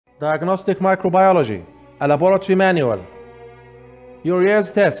Diagnostic Microbiology, a laboratory manual.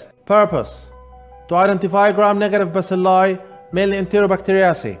 Urease Test. Purpose: to identify gram-negative bacilli, mainly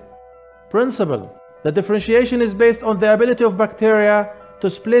Enterobacteriaceae. Principle: the differentiation is based on the ability of bacteria to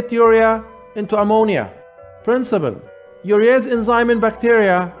split urea into ammonia. Principle: urease enzyme in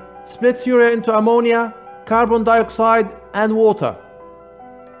bacteria splits urea into ammonia, carbon dioxide, and water.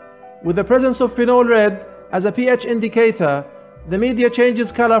 With the presence of phenol red as a pH indicator, the media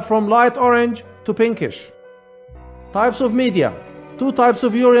changes color from light orange to pinkish. Types of media. Two types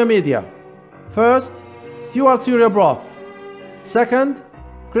of urea media. First, Stewart's urea broth. Second,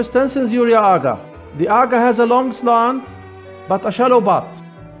 Christensen's urea agar. The agar has a long slant but a shallow butt.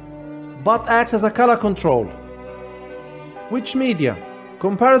 Butt acts as a color control. Which media?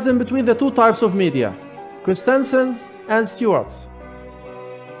 Comparison between the two types of media, Christensen's and Stewart's.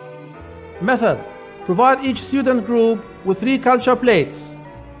 Method: provide each student group with 3 culture plates: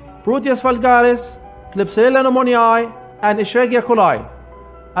 Proteus vulgaris, Klebsiella pneumoniae, and Escherichia coli,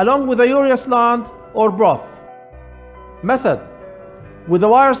 along with a urea slant or broth. Method: with a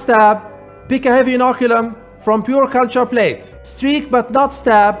wire stab, pick a heavy inoculum from pure culture plate. Streak but not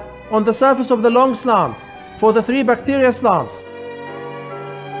stab on the surface of the long slant for the 3 bacteria slants.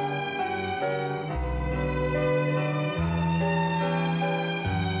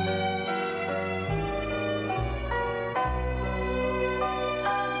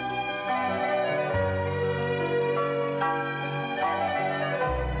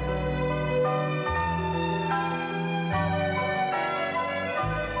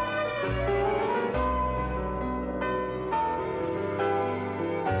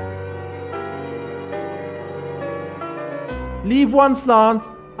 Leave one slant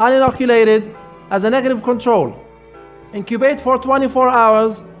uninoculated as a negative control. Incubate for 24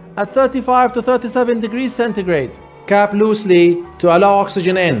 hours at 35 to 37 degrees centigrade. Cap loosely to allow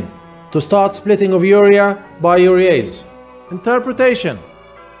oxygen in, to start splitting of urea by urease. Interpretation: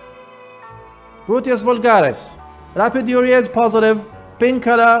 Proteus vulgaris, rapid urease positive, pink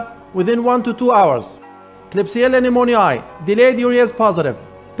color within 1 to 2 hours. Klebsiella pneumoniae, delayed urease positive,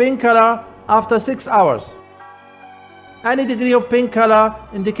 pink color after 6 hours. Any degree of pink color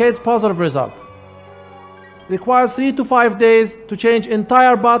indicates positive result. Requires 3 to 5 days to change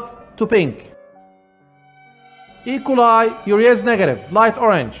entire butt to pink. E. coli, urease negative, light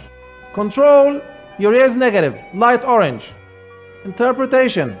orange. Control, urease negative, light orange.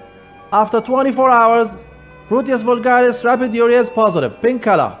 Interpretation: after 24 hours, Proteus vulgaris rapid urease positive, pink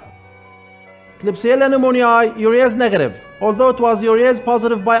color. Klebsiella pneumoniae, urease negative, although it was urease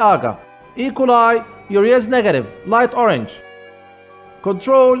positive by agar. E. coli, urease negative, light orange.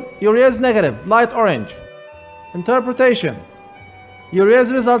 Control, urease negative, light orange. Interpretation: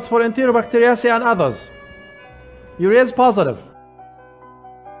 urease results for Enterobacteriaceae and others. Urease positive.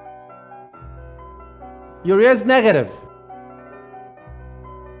 Urease negative.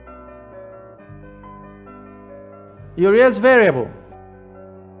 Urease variable.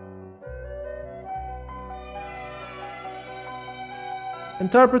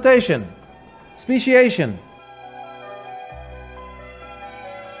 Interpretation: speciation.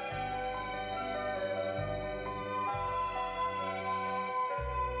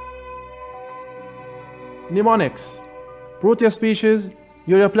 Mnemonics: Protea species,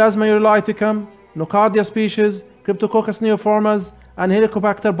 Ureaplasma ureolyticum, Nocardia species, Cryptococcus neoformans, and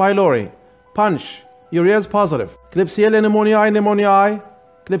Helicobacter pylori. Punch: urease positive. Klebsiella pneumoniae,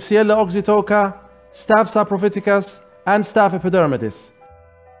 Klebsiella oxytoca, Staph saprophyticus, and Staph epidermidis.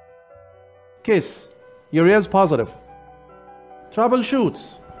 Kiss: urease positive. Troubleshoots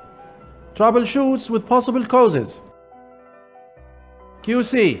with possible causes.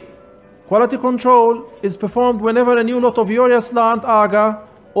 QC: quality control is performed whenever a new lot of urea slant agar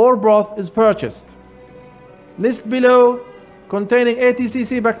or broth is purchased. List below containing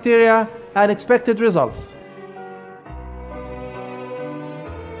ATCC bacteria and expected results.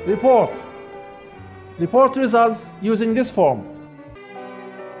 Report results using this form.